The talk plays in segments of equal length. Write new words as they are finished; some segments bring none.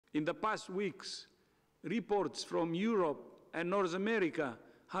In the past weeks, reports from Europe and North America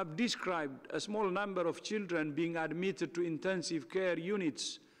have described a small number of children being admitted to intensive care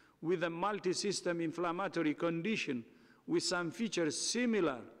units with a multisystem inflammatory condition with some features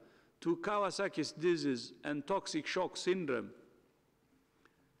similar to Kawasaki's disease and toxic shock syndrome.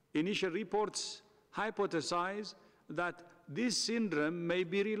 Initial reports hypothesize that this syndrome may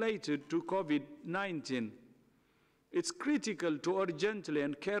be related to COVID-19. It's critical to urgently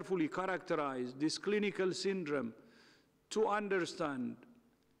and carefully characterize this clinical syndrome to understand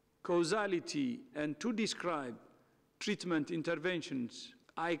causality and to describe treatment interventions.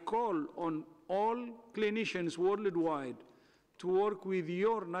 I call on all clinicians worldwide to work with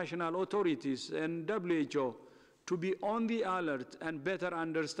your national authorities and WHO to be on the alert and better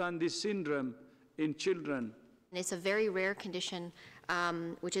understand this syndrome in children. It's a very rare condition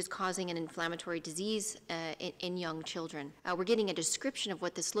which is causing an inflammatory disease in young children. We're getting a description of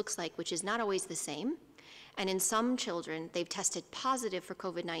what this looks like, which is not always the same. And in some children, they've tested positive for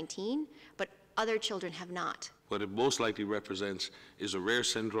COVID-19, but other children have not. What it most likely represents is a rare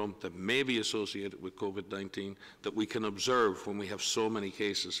syndrome that may be associated with COVID-19 that we can observe when we have so many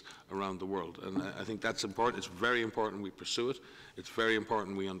cases around the world. And I think that's important. It's very important we pursue it. It's very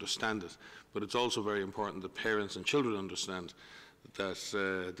important we understand it. But it's also very important that parents and children understand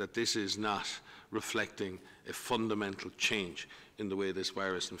that this is not reflecting a fundamental change in the way this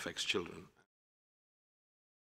virus infects children.